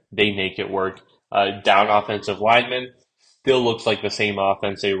there. They make it work. Down offensive linemen still looks like the same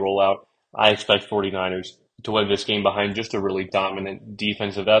offense they roll out. I expect 49ers to win this game behind just a really dominant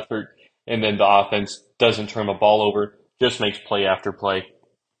defensive effort. And then the offense doesn't turn the ball over, just makes play after play.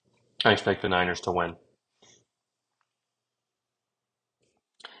 I expect the Niners to win.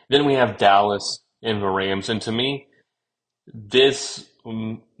 Then we have Dallas and the Rams. And to me, this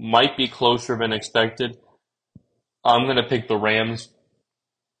might be closer than expected. I'm going to pick the Rams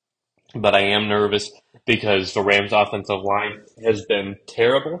but I am nervous because the Rams' offensive line has been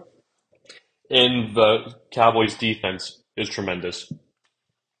terrible, and the Cowboys' defense is tremendous.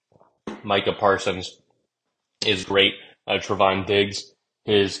 Micah Parsons is great. Trevon Diggs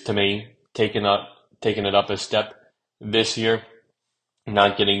is, to me, taking it up a step this year,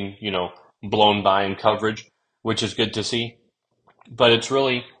 not getting, blown by in coverage, which is good to see. But it's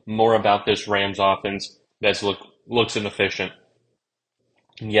really more about this Rams offense that looks inefficient.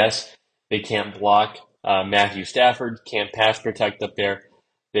 Yes, they can't block. Matthew Stafford can't pass protect up there.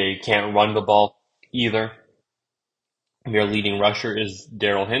 They can't run the ball either. Their leading rusher is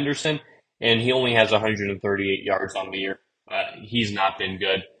Darrell Henderson, and he only has 138 yards on the year. He's not been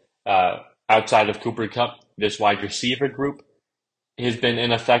good. Outside of Cooper Kupp, this wide receiver group has been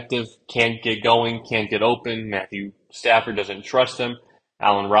ineffective, can't get going, can't get open. Matthew Stafford doesn't trust him.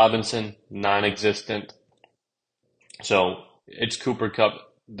 Allen Robinson, non-existent. So it's Cooper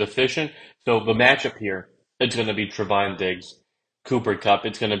Kupp deficient. So the matchup here, it's going to be Trevon Diggs, Cooper Kupp.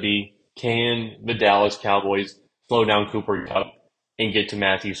 It's going to be, can the Dallas Cowboys slow down Cooper Kupp and get to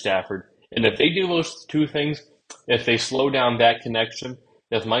Matthew Stafford? And if they do those two things, if they slow down that connection,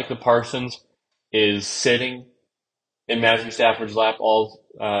 if Micah Parsons is sitting in Matthew Stafford's lap all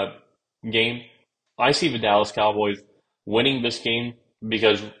game, I see the Dallas Cowboys winning this game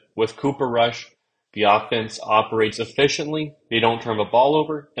because with Cooper Rush, the offense operates efficiently. They don't turn the ball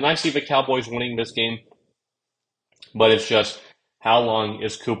over. And I see the Cowboys winning this game, but it's just how long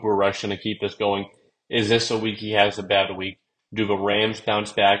is Cooper Rush going to keep this going? Is this a week he has a bad week? Do the Rams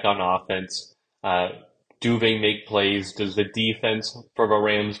bounce back on offense? Do they make plays? Does the defense for the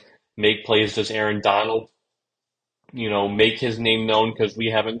Rams make plays? Does Aaron Donald, make his name known? Because we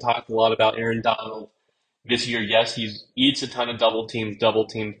haven't talked a lot about Aaron Donald this year. Yes, he eats a ton of double teams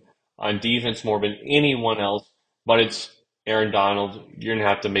on defense more than anyone else, but it's Aaron Donald. You're going to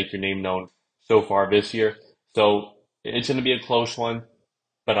have to make your name known so far this year. So it's going to be a close one,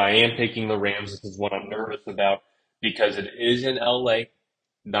 but I am picking the Rams. This is what I'm nervous about because it is in LA.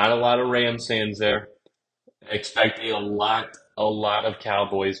 Not a lot of Rams fans there. Expect a lot of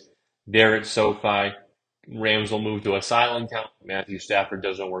Cowboys there at SoFi. Rams will move to a silent count. Matthew Stafford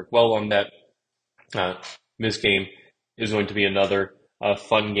doesn't work well on that. Uh, this game is going to be another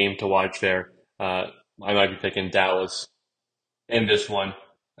fun game to watch there. I might be picking Dallas in this one.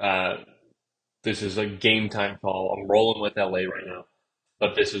 Uh, this is a game time call. I'm rolling with LA right now,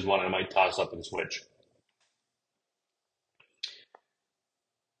 but this is one I might toss up and switch.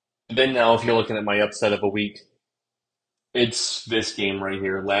 Then now, if you're looking at my upset of a week, it's this game right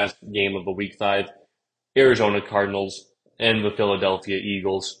here, last game of the week 5, Arizona Cardinals and the Philadelphia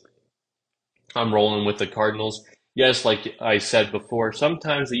Eagles. I'm rolling with the Cardinals. Yes, like I said before,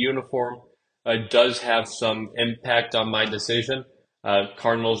 sometimes the uniform does have some impact on my decision.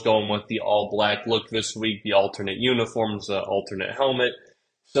 Cardinals going with the all black look this week, the alternate uniforms, the alternate helmet.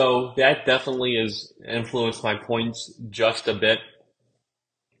 So that definitely has influenced my points just a bit.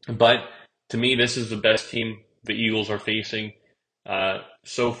 But to me, this is the best team the Eagles are facing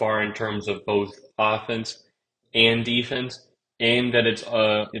so far in terms of both offense and defense, and that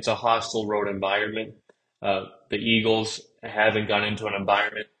it's a hostile road environment. The Eagles haven't gone into an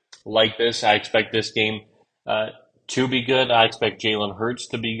environment like this. I expect this game to be good. I expect Jalen Hurts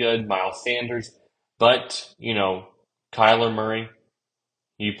to be good, Miles Sanders, but Kyler Murray.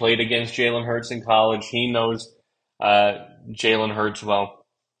 He played against Jalen Hurts in college. He knows Jalen Hurts well.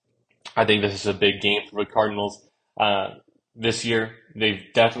 I think this is a big game for the Cardinals this year. They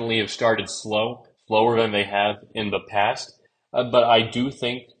definitely have started slower than they have in the past. But I do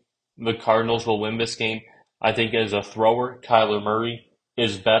think the Cardinals will win this game. I think as a thrower, Kyler Murray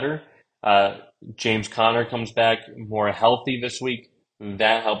is better. Uh, James Conner comes back more healthy this week.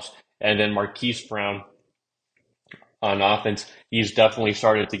 That helps. And then Marquise Brown on offense, he's definitely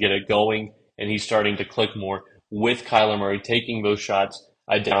started to get it going, and he's starting to click more with Kyler Murray taking those shots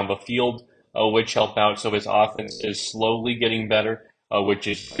down the field, which help out. So his offense is slowly getting better, which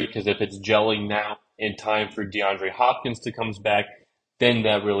is good because if it's gelling now in time for DeAndre Hopkins to comes back, then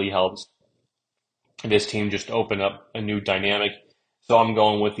that really helps this team just open up a new dynamic. So I'm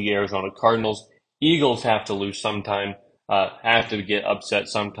going with the Arizona Cardinals. Eagles have to lose sometime, have to get upset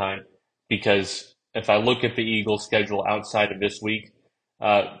sometime, because if I look at the Eagles' schedule outside of this week,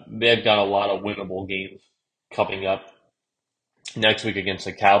 they've got a lot of winnable games coming up. Next week against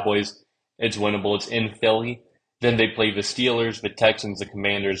the Cowboys, it's winnable. It's in Philly. Then they play the Steelers, the Texans, the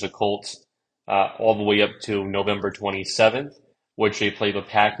Commanders, the Colts, all the way up to November 27th, which they play the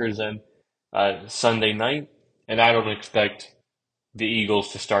Packers in Sunday night. And I don't expect the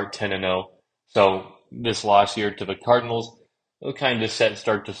Eagles to start 10-0. So this loss here to the Cardinals, It'll kind of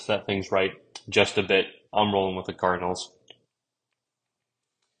start to set things right just a bit. I'm rolling with the Cardinals.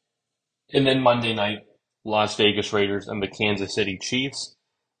 And then Monday night, Las Vegas Raiders and the Kansas City Chiefs.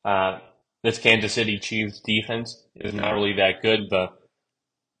 Uh, this Kansas City Chiefs defense is not really that good. The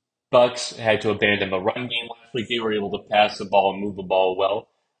Bucks had to abandon the run game last week. They were able to pass the ball and move the ball well.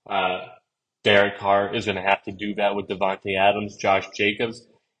 Uh, Derek Carr is going to have to do that with Devontae Adams. Josh Jacobs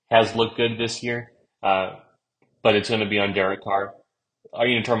has looked good this year, but it's going to be on Derek Carr. Are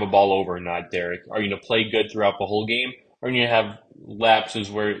you going to turn the ball over or not, Derek? Are you going to play good throughout the whole game? Or are you going to have lapses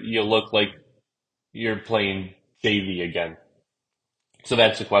where you look like you're playing JV again? So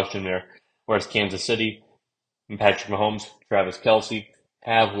that's the question there. Whereas Kansas City and Patrick Mahomes, Travis Kelce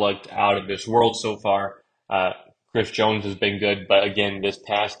have looked out of this world so far. Chris Jones has been good, but again, this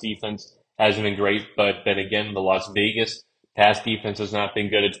pass defense hasn't been great. But then again, the Las Vegas pass defense has not been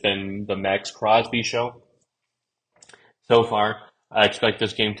good. It's been the Max Crosby show so far. I expect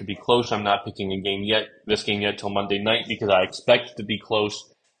this game to be close. I'm not picking this game yet till Monday night because I expect it to be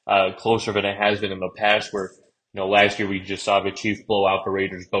close, closer than it has been in the past. Where last year we just saw the Chiefs blow out the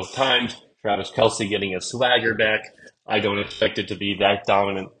Raiders both times. Travis Kelce getting his swagger back. I don't expect it to be that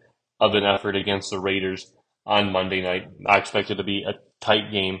dominant of an effort against the Raiders on Monday night. I expect it to be a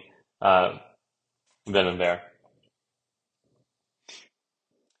tight game, then and there.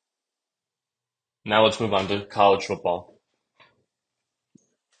 Now let's move on to college football.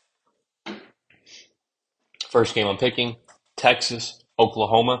 First game I'm picking, Texas,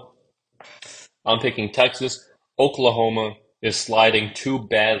 Oklahoma. I'm picking Texas. Oklahoma is sliding two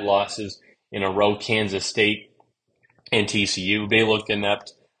bad losses in a row. Kansas State and TCU. They look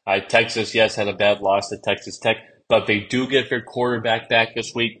inept. Texas, yes, had a bad loss to Texas Tech, but they do get their quarterback back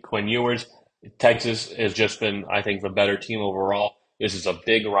this week, Quinn Ewers. Texas has just been, I think, the better team overall. This is a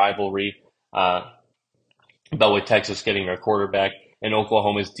big rivalry, but with Texas getting their quarterback and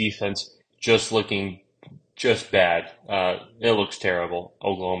Oklahoma's defense just looking just bad. It looks terrible,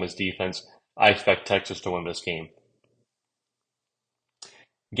 Oklahoma's defense. I expect Texas to win this game.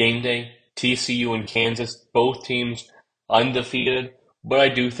 Game day, TCU and Kansas, both teams undefeated, but I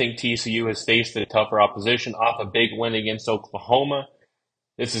do think TCU has faced a tougher opposition off a big win against Oklahoma.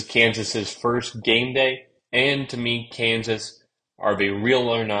 This is Kansas's first game day, and to me, Kansas, are they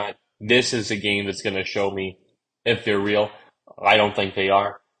real or not? This is a game that's going to show me if they're real. I don't think they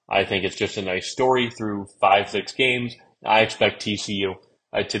are. I think it's just a nice story through 5, 6 games. I expect TCU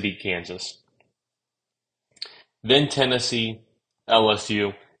to beat Kansas. Then Tennessee,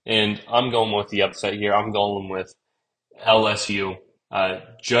 LSU, and I'm going with the upset here. I'm going with LSU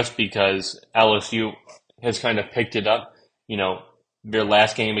just because LSU has kind of picked it up. Their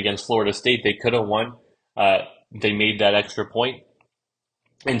last game against Florida State, they could have won. They made that extra point.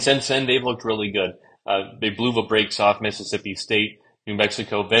 And since then, they've looked really good. They blew the brakes off Mississippi State, New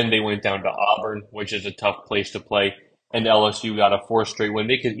Mexico. Then they went down to Auburn, which is a tough place to play. And LSU got a 4th straight win.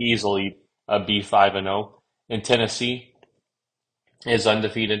 They could easily be 5-0. And Tennessee is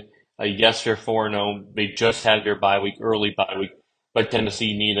undefeated. Yes, they're 4-0. They just had their early bye week. But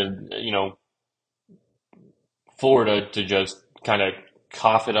Tennessee needed, Florida to just kind of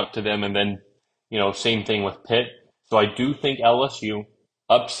cough it up to them. And then, same thing with Pitt. So I do think LSU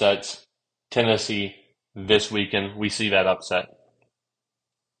upsets Tennessee this weekend. We see that upset.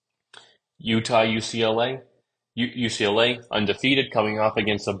 Utah, UCLA. UCLA undefeated, coming off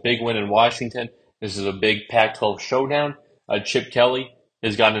against a big win in Washington. This is a big Pac-12 showdown. Chip Kelly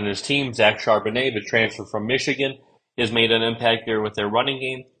has gotten his team. Zach Charbonnet, the transfer from Michigan, has made an impact there with their running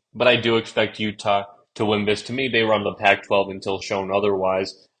game. But I do expect Utah to win this. To me, they run the Pac-12 until shown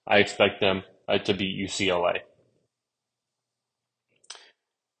otherwise. I expect them to beat UCLA.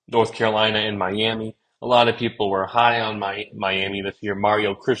 North Carolina and Miami. A lot of people were high on Miami this year.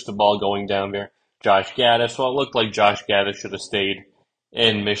 Mario Cristobal going down there. Josh Gaddis. Well, it looked like Josh Gaddis should have stayed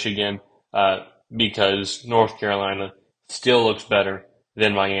in Michigan because North Carolina still looks better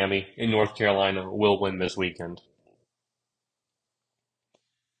than Miami, and North Carolina will win this weekend.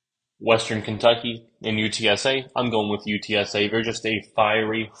 Western Kentucky and UTSA. I'm going with UTSA. They're just a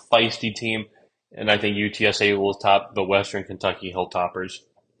fiery, feisty team, and I think UTSA will top the Western Kentucky Hilltoppers.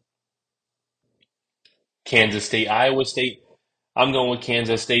 Kansas State, Iowa State. I'm going with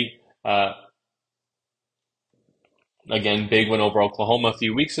Kansas State. Again, big win over Oklahoma a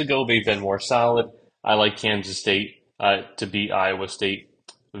few weeks ago. They've been more solid. I like Kansas State to beat Iowa State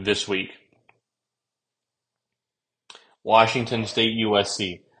this week. Washington State,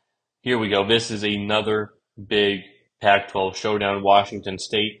 USC. Here we go. This is another big Pac-12 showdown. Washington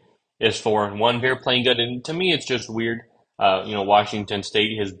State is 4-1. They're playing good, and to me, it's just weird. Washington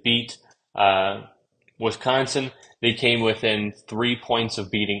State has beat Wisconsin, they came within 3 points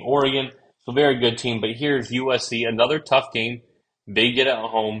of beating Oregon. So very good team. But here's USC, another tough game. They get at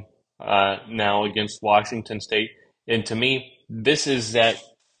home now against Washington State. And to me, this is that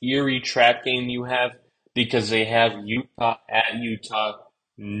eerie trap game you have because they have Utah at Utah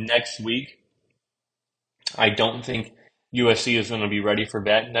next week. I don't think USC is going to be ready for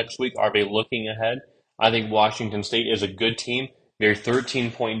that next week. Are they looking ahead? I think Washington State is a good team. They're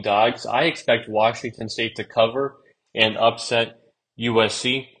 13-point dogs. I expect Washington State to cover and upset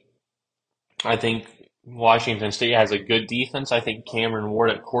USC. I think Washington State has a good defense. I think Cameron Ward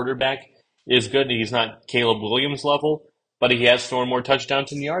at quarterback is good. He's not Caleb Williams level, but he has thrown more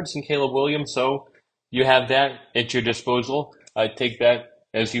touchdowns and yards than Caleb Williams. So you have that at your disposal. Take that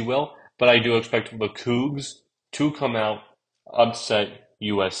as you will. But I do expect the Cougs to come out, upset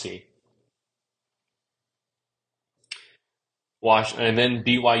USC. And then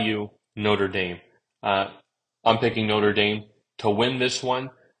BYU, Notre Dame. Uh, I'm picking Notre Dame to win this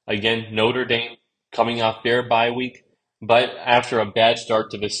one. Again, Notre Dame coming off their bye week, but after a bad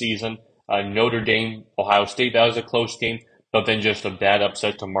start to the season, Notre Dame, Ohio State, that was a close game, but then just a bad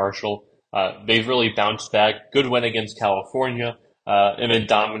upset to Marshall. They've really bounced back. Good win against California, and then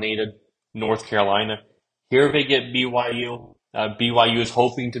dominated North Carolina. Here they get BYU. BYU is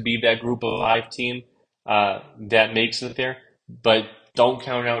hoping to be that group of five team that makes it there, but don't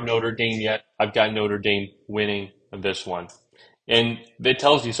count out Notre Dame yet. I've got Notre Dame winning this one. And it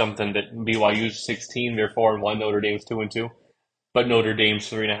tells you something that BYU's 16, they're 4-1, Notre Dame's 2-2, but Notre Dame's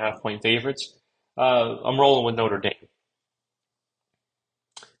 3.5 point favorites. I'm rolling with Notre Dame.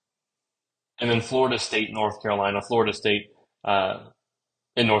 And then Florida State, North Carolina. Florida State and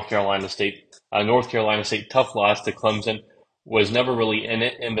North Carolina State. North Carolina State, tough loss to Clemson, was never really in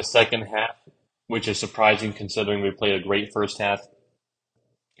it in the second half, which is surprising considering we played a great first half.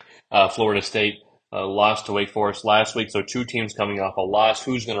 Florida State lost to Wake Forest last week, so two teams coming off a loss.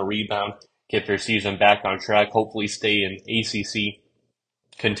 Who's going to rebound, get their season back on track, hopefully stay in ACC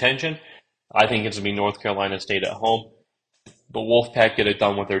contention? I think it's going to be North Carolina State at home. The Wolfpack get it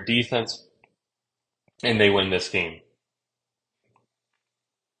done with their defense, and they win this game.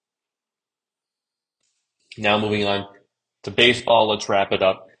 Now moving on to baseball, let's wrap it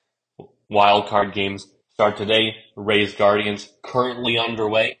up. Wild card games start today. Rays Guardians currently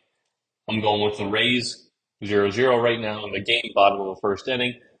underway. I'm going with the Rays 0-0 right now in the game, bottom of the first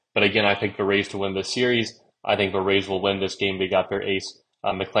inning. But again, I picked the Rays to win this series. I think the Rays will win this game. They got their ace,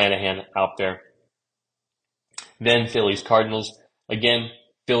 McClanahan, out there. Then Phillies Cardinals. Again,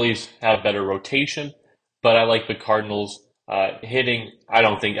 Phillies have better rotation, but I like the Cardinals hitting. I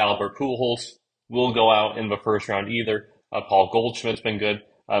don't think Albert Pujols will go out in the first round either. Paul Goldschmidt's been good.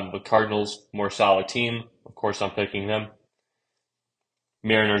 The Cardinals, more solid team. Of course, I'm picking them.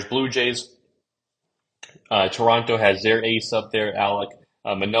 Mariners, Blue Jays. Toronto has their ace up there, Alek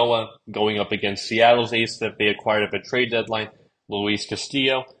Manoah, going up against Seattle's ace that they acquired at the trade deadline, Luis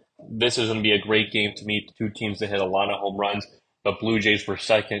Castillo. This is going to be a great game to meet two teams that hit a lot of home runs. The Blue Jays were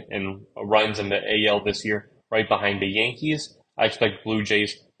second in runs in the AL this year, right behind the Yankees. I expect Blue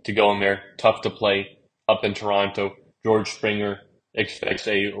Jays to go in there, tough to play, up in Toronto. George Springer expects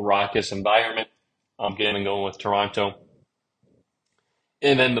a raucous environment. I'm going with Toronto.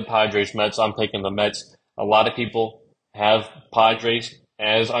 And then the Padres Mets. I'm taking the Mets. A lot of people have Padres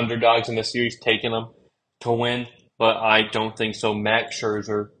as underdogs in the series, taking them to win, but I don't think so. Max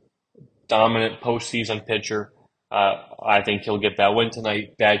Scherzer, dominant postseason pitcher. I think he'll get that win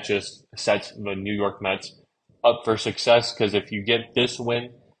tonight. That just sets the New York Mets up for success because if you get this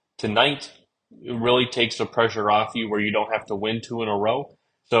win tonight, it really takes the pressure off you where you don't have to win two in a row.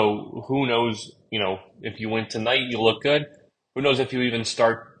 So who knows, if you win tonight, you look good. Who knows if you even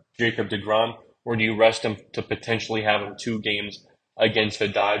start Jacob deGrom or do you rest him to potentially have him 2 games against the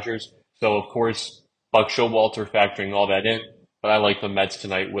Dodgers? So, of course, Buck Showalter factoring all that in, but I like the Mets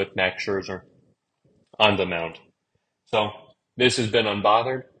tonight with Max Scherzer on the mound. So, this has been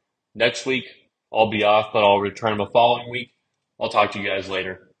Unbothered. Next week, I'll be off, but I'll return the following week. I'll talk to you guys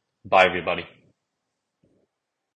later. Bye, everybody.